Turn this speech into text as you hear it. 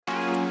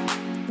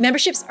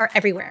Memberships are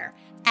everywhere,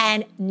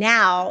 and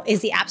now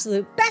is the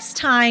absolute best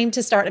time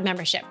to start a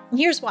membership. And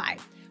here's why.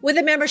 With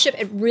a membership,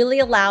 it really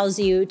allows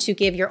you to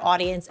give your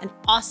audience an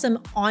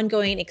awesome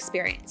ongoing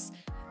experience.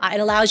 It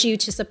allows you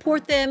to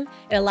support them.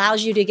 It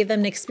allows you to give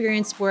them an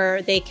experience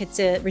where they get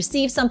to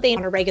receive something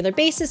on a regular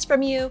basis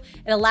from you.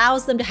 It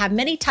allows them to have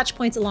many touch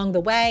points along the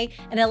way,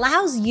 and it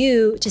allows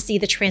you to see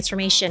the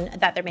transformation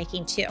that they're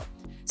making too.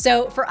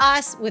 So for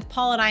us, with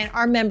Paul and I and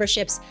our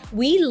memberships,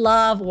 we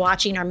love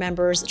watching our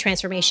members'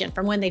 transformation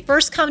from when they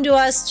first come to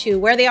us to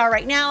where they are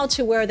right now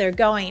to where they're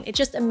going. It's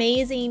just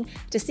amazing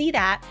to see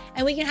that.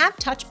 And we can have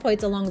touch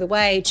points along the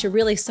way to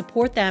really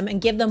support them and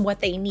give them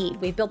what they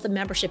need. We built the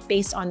membership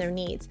based on their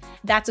needs.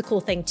 That's a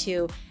cool thing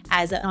too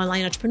as an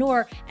online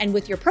entrepreneur. And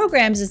with your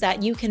programs is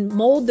that you can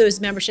mold those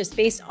memberships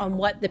based on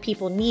what the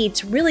people need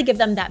to really give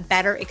them that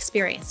better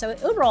experience. So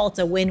overall, it's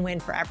a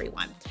win-win for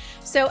everyone.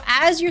 So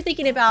as you're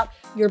thinking about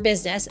your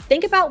business,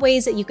 think about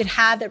ways that you can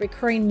have that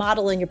recurring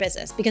model in your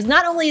business, because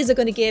not only is it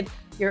going to give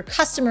your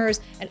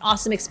customers an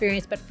awesome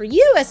experience, but for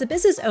you as a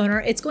business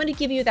owner, it's going to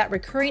give you that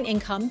recurring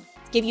income,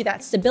 give you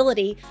that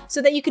stability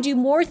so that you could do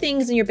more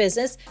things in your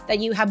business, that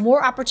you have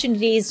more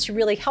opportunities to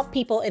really help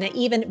people in an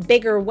even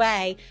bigger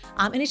way.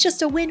 And it's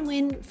just a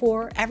win-win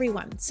for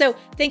everyone. So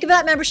think of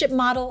that membership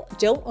model.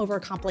 Don't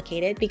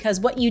overcomplicate it, because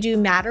what you do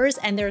matters,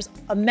 and there's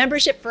a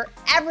membership for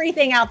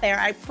everything out there,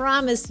 I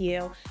promise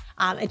you.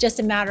 It's just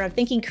a matter of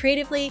thinking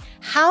creatively.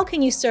 How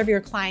can you serve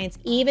your clients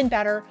even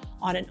better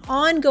on an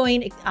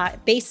ongoing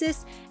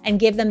basis and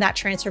give them that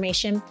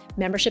transformation?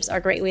 Memberships are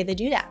a great way to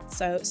do that.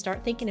 So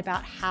start thinking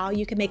about how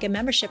you can make a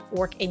membership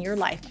work in your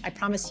life. I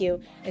promise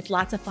you, it's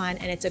lots of fun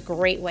and it's a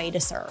great way to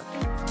serve.